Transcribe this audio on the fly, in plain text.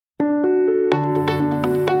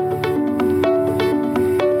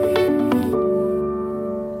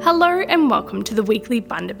Hello and welcome to the weekly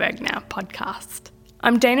Bundaberg Now podcast.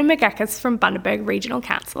 I'm Dana McGacus from Bundaberg Regional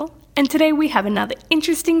Council, and today we have another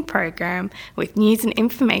interesting program with news and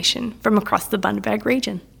information from across the Bundaberg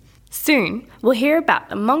region. Soon, we'll hear about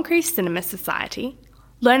the Moncrief Cinema Society,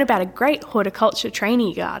 learn about a great horticulture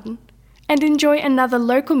trainee garden, and enjoy another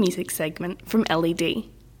local music segment from LED.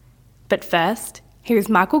 But first, here's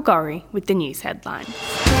Michael Gorry with the news headlines.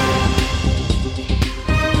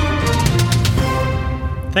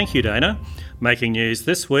 Thank you, Dana. Making news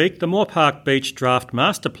this week, the Moore Park Beach Draft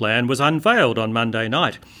Master Plan was unveiled on Monday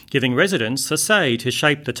night, giving residents a say to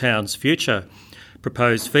shape the town's future.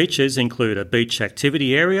 Proposed features include a beach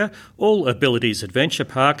activity area, all abilities adventure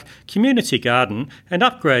park, community garden and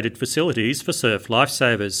upgraded facilities for surf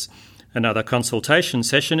lifesavers. Another consultation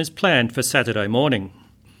session is planned for Saturday morning.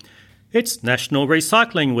 It's National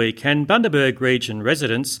Recycling Week and Bundaberg region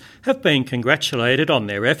residents have been congratulated on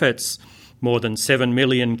their efforts. More than 7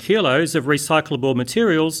 million kilos of recyclable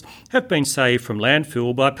materials have been saved from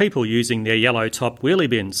landfill by people using their yellow top wheelie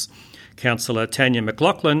bins. Councillor Tanya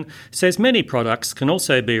McLaughlin says many products can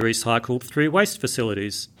also be recycled through waste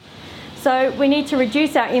facilities. So we need to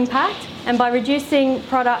reduce our impact, and by reducing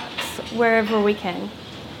products wherever we can.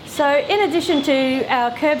 So in addition to our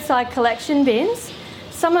curbside collection bins,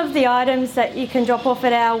 some of the items that you can drop off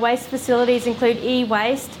at our waste facilities include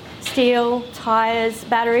e-waste, steel, tyres,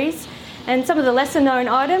 batteries. And some of the lesser known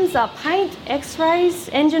items are paint, x-rays,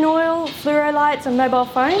 engine oil, fluoro lights and mobile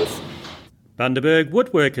phones. Bundaberg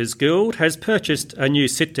Woodworkers Guild has purchased a new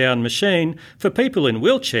sit-down machine for people in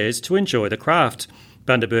wheelchairs to enjoy the craft.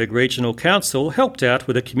 Bundaberg Regional Council helped out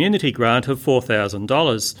with a community grant of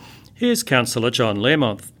 $4,000. Here's Councillor John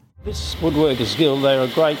Learmonth. This Woodworkers Guild, they're a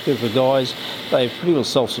great group of guys. They're pretty well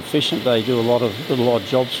self-sufficient. They do a lot of little odd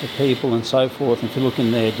jobs for people and so forth. And if you look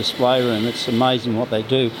in their display room, it's amazing what they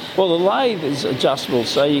do. Well, the lathe is adjustable,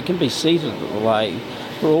 so you can be seated at the lathe.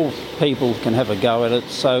 All people can have a go at it.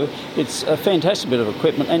 So it's a fantastic bit of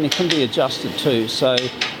equipment, and it can be adjusted too. So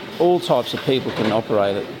all types of people can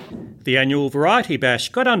operate it. The annual Variety Bash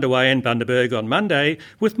got underway in Bundaberg on Monday,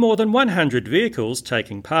 with more than 100 vehicles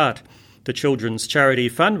taking part. The children's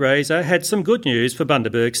charity fundraiser had some good news for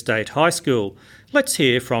Bundaberg State High School. Let's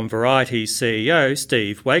hear from Variety's CEO,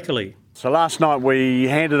 Steve Wakerley. So last night we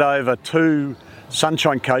handed over 2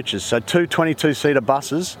 Sunshine coaches, so 2 22-seater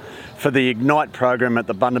buses for the Ignite program at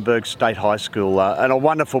the Bundaberg State High School. And a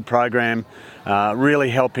wonderful program,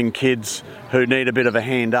 really helping kids who need a bit of a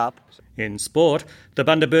hand up. In sport, the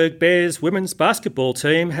Bundaberg Bears women's basketball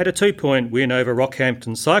team had a 2-point win over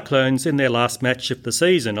Rockhampton Cyclones in their last match of the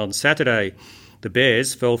season on Saturday. The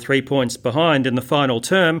Bears fell 3 points behind in the final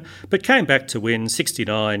term, but came back to win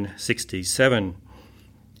 69-67.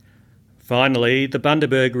 Finally, the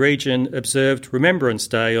Bundaberg region observed Remembrance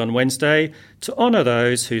Day on Wednesday to honour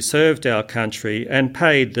those who served our country and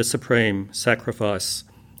paid the supreme sacrifice.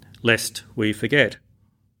 Lest we forget.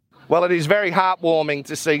 Well, it is very heartwarming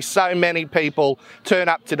to see so many people turn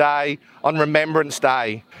up today on Remembrance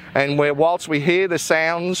Day. And whilst we hear the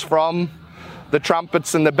sounds from the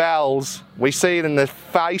trumpets and the bells, we see it in the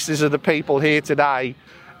faces of the people here today,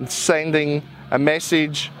 sending a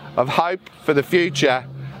message of hope for the future,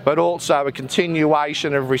 but also a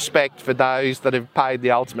continuation of respect for those that have paid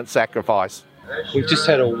the ultimate sacrifice. We've just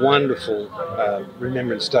had a wonderful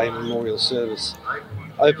Remembrance Day memorial service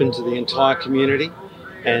open to the entire community.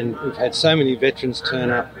 And we've had so many veterans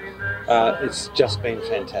turn up, it's just been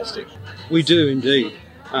fantastic. We do indeed.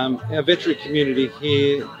 Our veteran community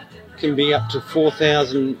here can be up to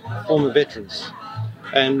 4,000 former veterans,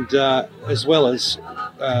 and as well as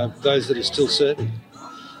those that are still serving.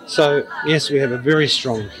 So yes, we have a very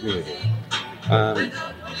strong community,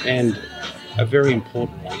 and a very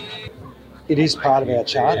important one. It is part of our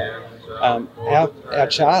charter. Our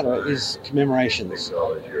charter is commemorations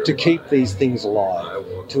to keep these things alive,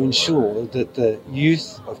 to ensure that the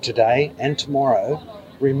youth of today and tomorrow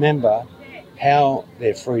remember how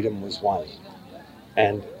their freedom was won.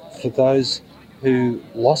 And for those who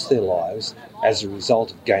lost their lives as a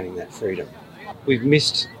result of gaining that freedom. We've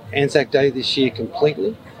missed Anzac Day this year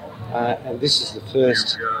completely, and this is the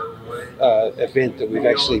first event that we've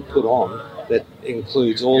actually put on that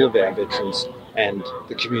includes all of our veterans and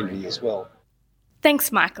the community as well. Thanks,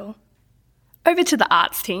 Michael. Over to the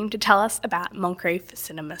arts team to tell us about Moncrief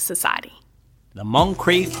Cinema Society. The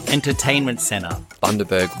Moncrief Entertainment Centre,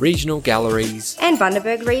 Bundaberg Regional Galleries and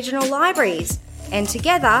Bundaberg Regional Libraries. And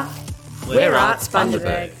together, we're Arts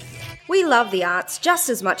Bundaberg. We love the arts just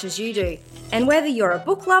as much as you do. And whether you're a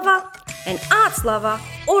book lover, an arts lover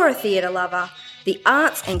or a theatre lover, the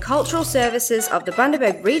arts and cultural services of the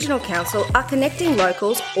Bundaberg Regional Council are connecting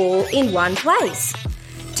locals all in one place.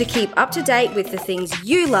 To keep up to date with the things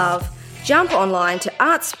you love, jump online to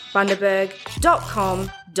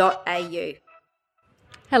artsbundaberg.com.au.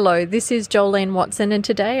 Hello, this is Jolene Watson, and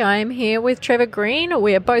today I am here with Trevor Green.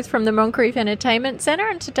 We are both from the Moncrieff Entertainment Centre,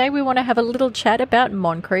 and today we want to have a little chat about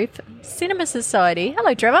Moncrieff Cinema Society.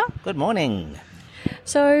 Hello, Trevor. Good morning.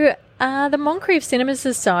 So, the Moncrieff Cinema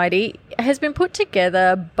Society has been put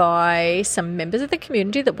together by some members of the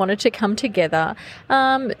community that wanted to come together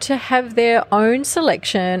to have their own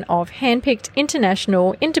selection of handpicked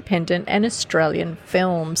international, independent and Australian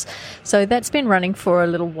films. So that's been running for a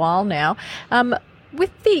little while now.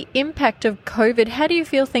 With the impact of COVID, how do you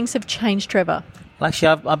feel things have changed, Trevor? Well,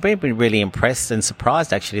 actually, I've been really impressed and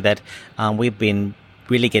surprised, actually, that we've been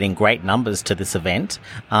really getting great numbers to this event.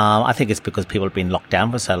 I think it's because people have been locked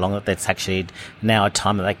down for so long that that's actually now a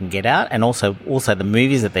time that they can get out, and also the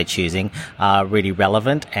movies that they're choosing are really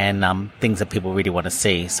relevant and things that people really want to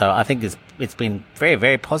see. So I think it's been very,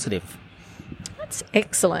 very positive. That's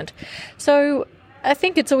excellent. So I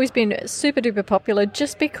think it's always been super duper popular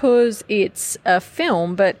just because it's a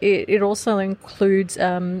film, but it also includes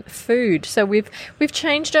food. So we've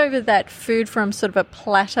changed over that food from sort of a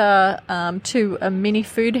platter to a mini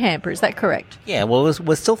food hamper. Is that correct? Yeah, well,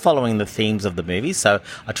 we're still following the themes of the movie, so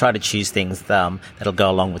I try to choose things that'll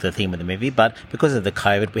go along with the theme of the movie. But because of the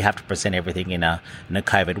COVID, we have to present everything in a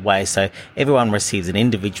COVID way. So everyone receives an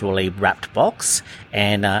individually wrapped box,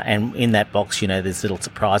 and in that box, there's little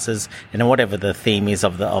surprises, and whatever the theme is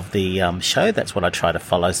of the show, that's what I try to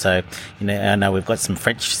follow. So I know we've got some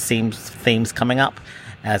French themes coming up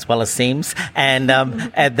as well as seams, and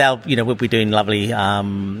they'll we'll be doing lovely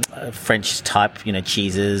French type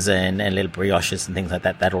cheeses and little brioches and things like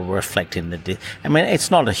that. That'll reflect in the I mean,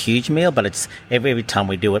 it's not a huge meal, but it's every time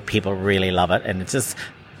we do it, people really love it, and it's just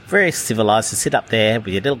very civilized to sit up there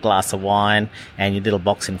with your little glass of wine and your little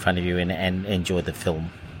box in front of you and enjoy the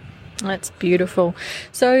film. That's beautiful.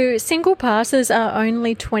 So single passes are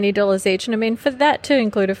only $20 each. And I mean, for that to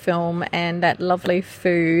include a film and that lovely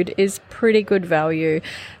food is pretty good value.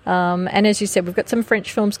 And as you said, we've got some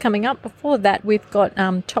French films coming up. Before that, we've got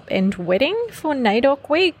Top End Wedding for NAIDOC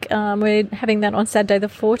Week. We're having that on Saturday, the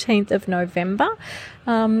 14th of November.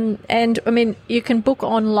 And I mean, you can book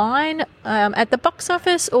online at the box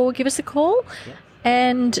office or give us a call. Yeah.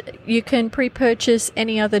 And you can pre-purchase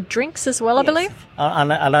any other drinks as well, I believe? I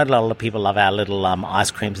know a lot of people love our little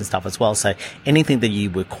ice creams and stuff as well. So anything that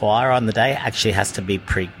you require on the day actually has to be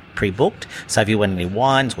pre-booked. So if you want any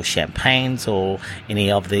wines or champagnes or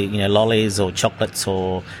any of the lollies or chocolates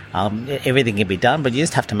or everything can be done, but you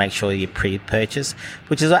just have to make sure you pre-purchase,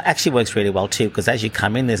 which actually works really well too, because as you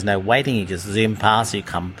come in, there's no waiting. You just zoom past, you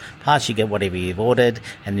come past, you get whatever you've ordered,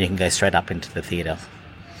 and you can go straight up into the theatre.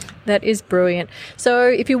 That is brilliant. So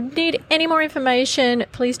if you need any more information,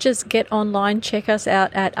 please just get online, check us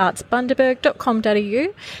out at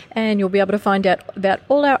artsbundaberg.com.au, and you'll be able to find out about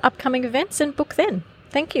all our upcoming events and book then.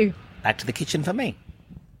 Thank you. Back to the kitchen for me.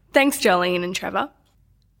 Thanks, Jolene and Trevor.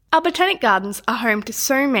 Our Botanic Gardens are home to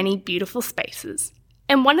so many beautiful spaces,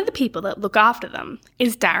 and one of the people that look after them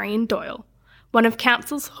is Darian Doyle, one of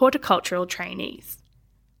Council's horticultural trainees.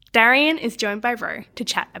 Darian is joined by Ro to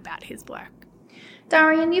chat about his work.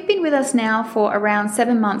 Darian, you've been with us now for around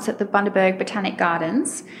 7 months at the Bundaberg Botanic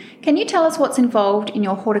Gardens. Can you tell us what's involved in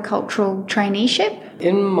your horticultural traineeship?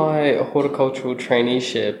 In my horticultural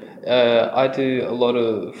traineeship, I do a lot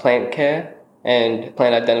of plant care and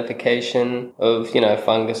plant identification of,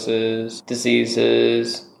 funguses,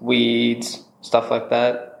 diseases, weeds, stuff like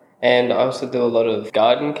that. And I also do a lot of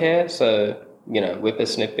garden care, so,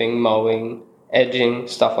 whippersnipping, mowing, edging,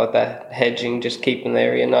 stuff like that, hedging, just keeping the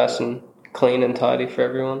area nice and clean and tidy for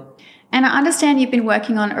everyone. And I understand you've been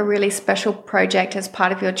working on a really special project as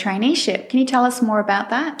part of your traineeship. Can you tell us more about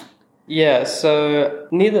that? Yeah, so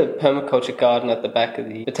near the permaculture garden at the back of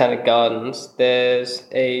the Botanic Gardens, there's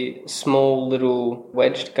a small little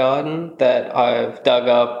wedged garden that I've dug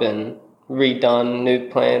up and redone, new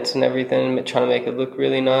plants and everything, trying to make it look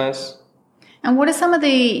really nice. And what are some of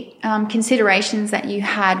the considerations that you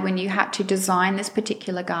had when you had to design this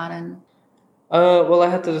particular garden? Well, I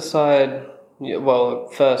had to decide,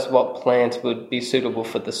 first what plants would be suitable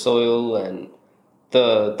for the soil and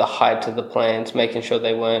the height of the plants, making sure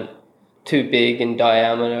they weren't too big in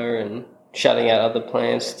diameter and shutting out other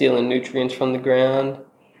plants, stealing nutrients from the ground.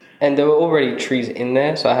 And there were already trees in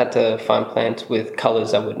there, so I had to find plants with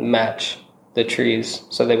colours that would match the trees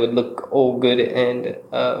so they would look all good and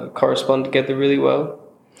correspond together really well.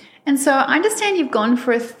 And so I understand you've gone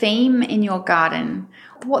for a theme in your garden.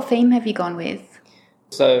 What theme have you gone with?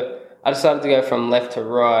 So I decided to go from left to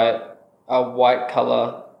right, a white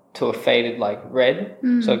colour to a faded like red.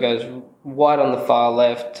 So it goes white on the far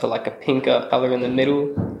left to like a pinker colour in the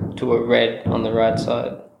middle to a red on the right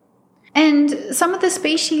side. And some of the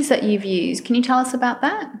species that you've used, can you tell us about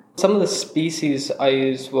that? Some of the species I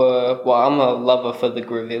used were, well, I'm a lover for the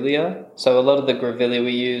grevillea. So a lot of the grevillea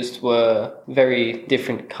we used were very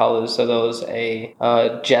different colours. So there was a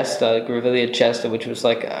jester, grevillea jester, which was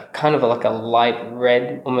like a kind of like a light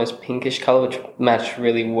red, almost pinkish colour, which matched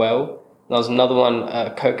really well. There was another one,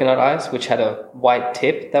 coconut ice, which had a white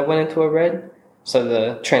tip that went into a red. So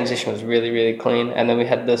the transition was really, really clean. And then we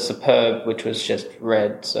had the superb, which was just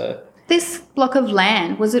red. So this block of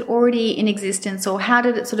land, was it already in existence, or how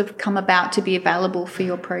did it sort of come about to be available for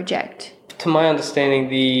your project? To my understanding,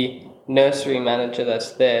 the nursery manager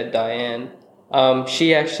that's there, Diane,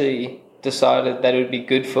 she actually decided that it would be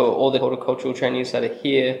good for all the horticultural trainees that are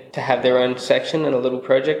here to have their own section and a little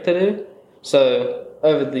project to do. So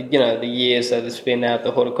over the years that it's been out,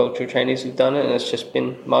 the horticultural trainees have done it, and it's just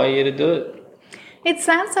been my year to do it. It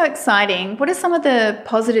sounds so exciting. What are some of the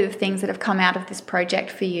positive things that have come out of this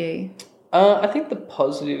project for you? I think the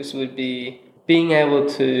positives would be being able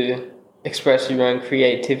to express your own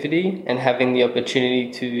creativity and having the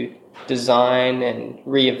opportunity to design and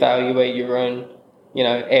reevaluate your own,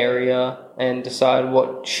 area and decide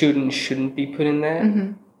what should and shouldn't be put in there.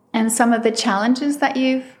 Mm-hmm. And some of the challenges that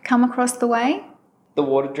you've come across the way? The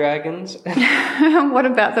water dragons. What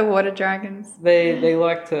about the water dragons? They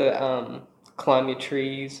like to climb your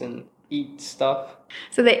trees and eat stuff.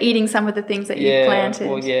 So they're eating some of the things that you've planted.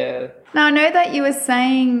 Well, yeah. Now, I know that you were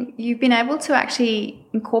saying you've been able to actually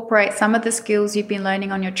incorporate some of the skills you've been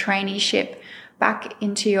learning on your traineeship back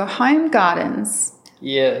into your home gardens.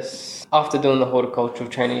 Yes. After doing the horticultural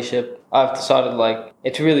traineeship, I've decided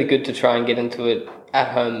it's really good to try and get into it at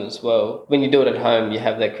home as well. When you do it at home, you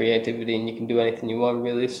have that creativity and you can do anything you want,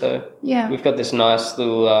 really. So we've got this nice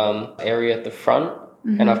little area at the front.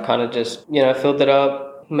 And I've kind of just, filled it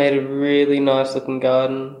up, made a really nice looking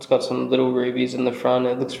garden. It's got some little rubies in the front.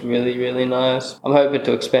 It looks really, really nice. I'm hoping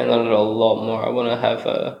to expand on it a lot more. I want to have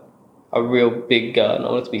a real big garden. I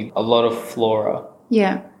want it to be a lot of flora.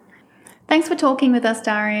 Yeah. Thanks for talking with us,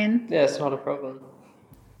 Darian. Yeah, it's not a problem.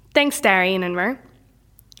 Thanks, Darian and Ro.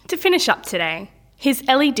 To finish up today, here's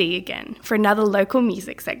LED again for another local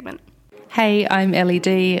music segment. Hey, I'm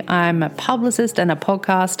LED. I'm a publicist and a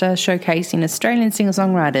podcaster showcasing Australian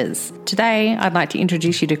singer-songwriters. Today, I'd like to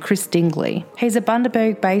introduce you to Chris Dingley. He's a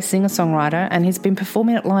Bundaberg-based singer-songwriter and he's been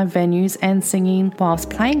performing at live venues and singing whilst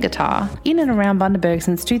playing guitar in and around Bundaberg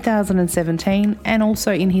since 2017 and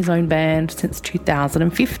also in his own band since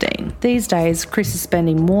 2015. These days, Chris is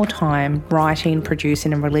spending more time writing,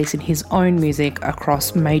 producing and releasing his own music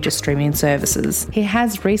across major streaming services. He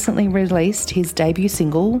has recently released his debut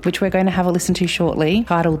single, which we're going to have a listen to shortly,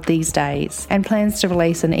 titled These Days, and plans to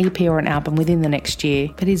release an EP or an album within the next year.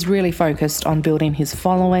 But he's really focused on building his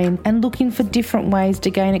following and looking for different ways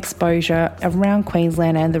to gain exposure around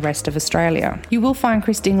Queensland and the rest of Australia. You will find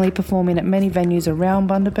Chris Dingley performing at many venues around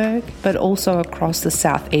Bundaberg, but also across the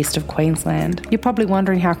southeast of Queensland. You're probably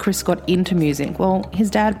wondering how Chris got into music. Well,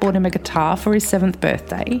 his dad bought him a guitar for his 7th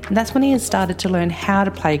birthday, and that's when he has started to learn how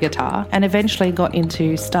to play guitar and eventually got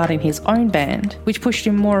into starting his own band, which pushed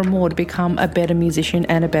him more and more to become a better musician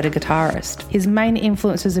and a better guitarist. His main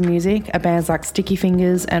influences in music are bands like Sticky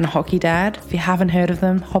Fingers and Hockey Dad. If you haven't heard of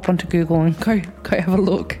them, hop onto Google and go have a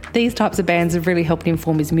look. These types of bands have really helped him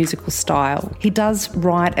form his musical style. He does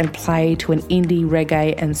write and play to an indie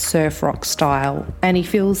reggae and surf rock style, and he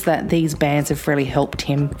feels that these bands have really helped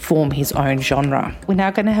him form his own genre. We're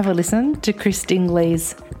now going to have a listen to Chris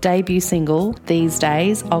Dingley's debut single, These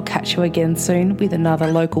Days. I'll catch you again soon with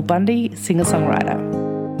another local Bundy singer-songwriter.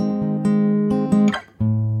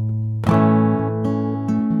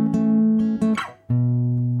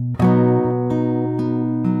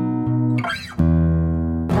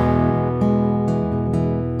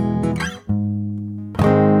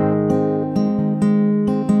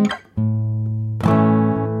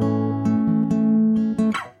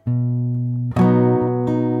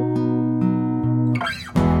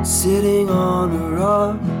 Sitting on a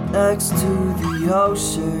rock next to the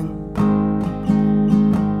ocean,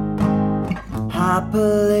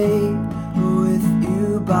 happily with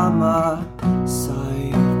you by my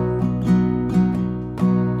side.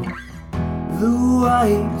 The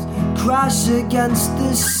waves crash against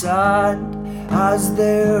the sand as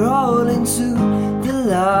they roll into the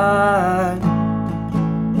light.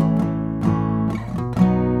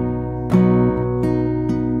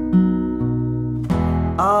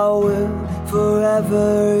 I will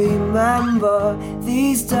forever remember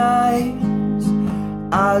these days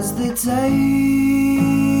as the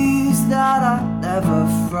days that I never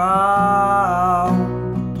forgot. proud.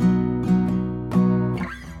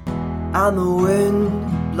 And the wind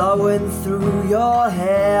blowing through your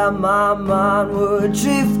hair, my mind would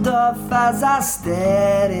drift off as I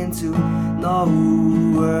stared into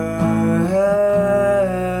nowhere.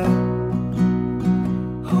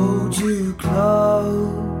 Hold you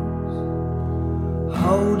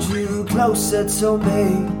closer to me,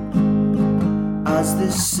 as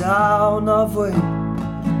the sound of wind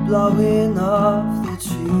blowing off the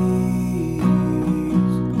trees.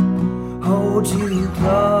 Hold you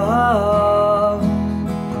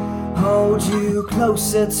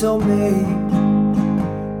closer to me,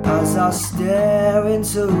 as I stare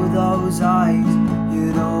into those eyes.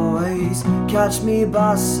 You'd always catch me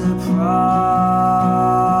by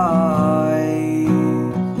surprise.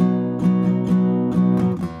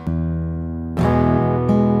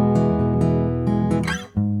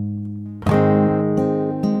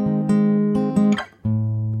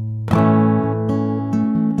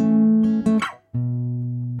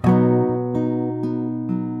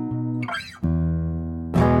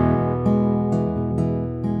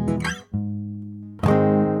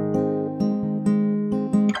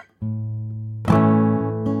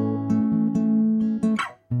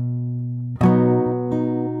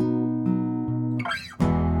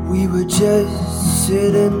 We were just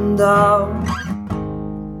sitting down,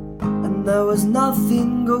 and there was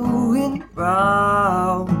nothing going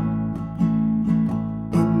round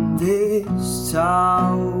in this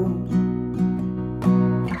town.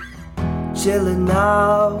 Chilling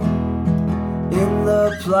out in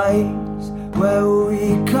the place where we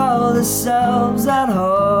call ourselves at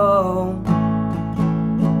home.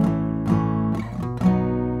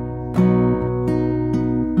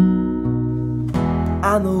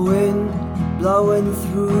 And the wind blowing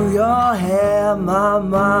through your hair, my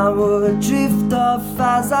mind would drift off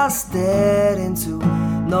as I stared into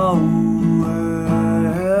nowhere.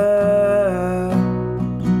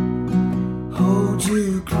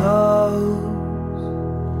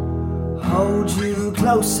 Hold you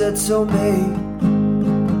closer to me,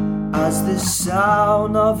 as the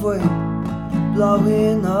sound of wind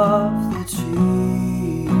blowing off the trees.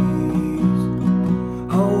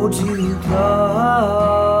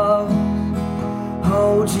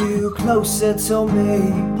 Hold you closer to me,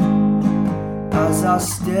 as I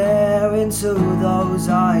stare into those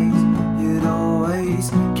eyes. You'd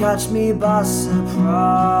always catch me by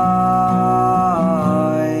surprise.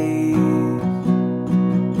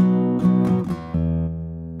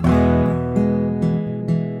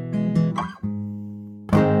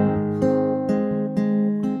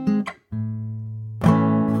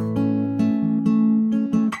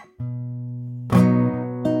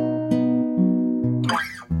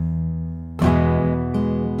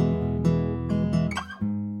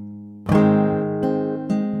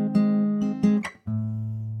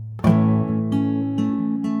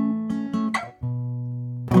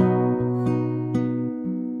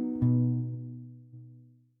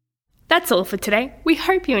 That's all for today. We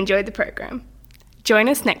hope you enjoyed the program. Join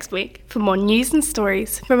us next week for more news and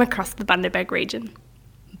stories from across the Bundaberg region.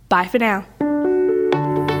 Bye for now.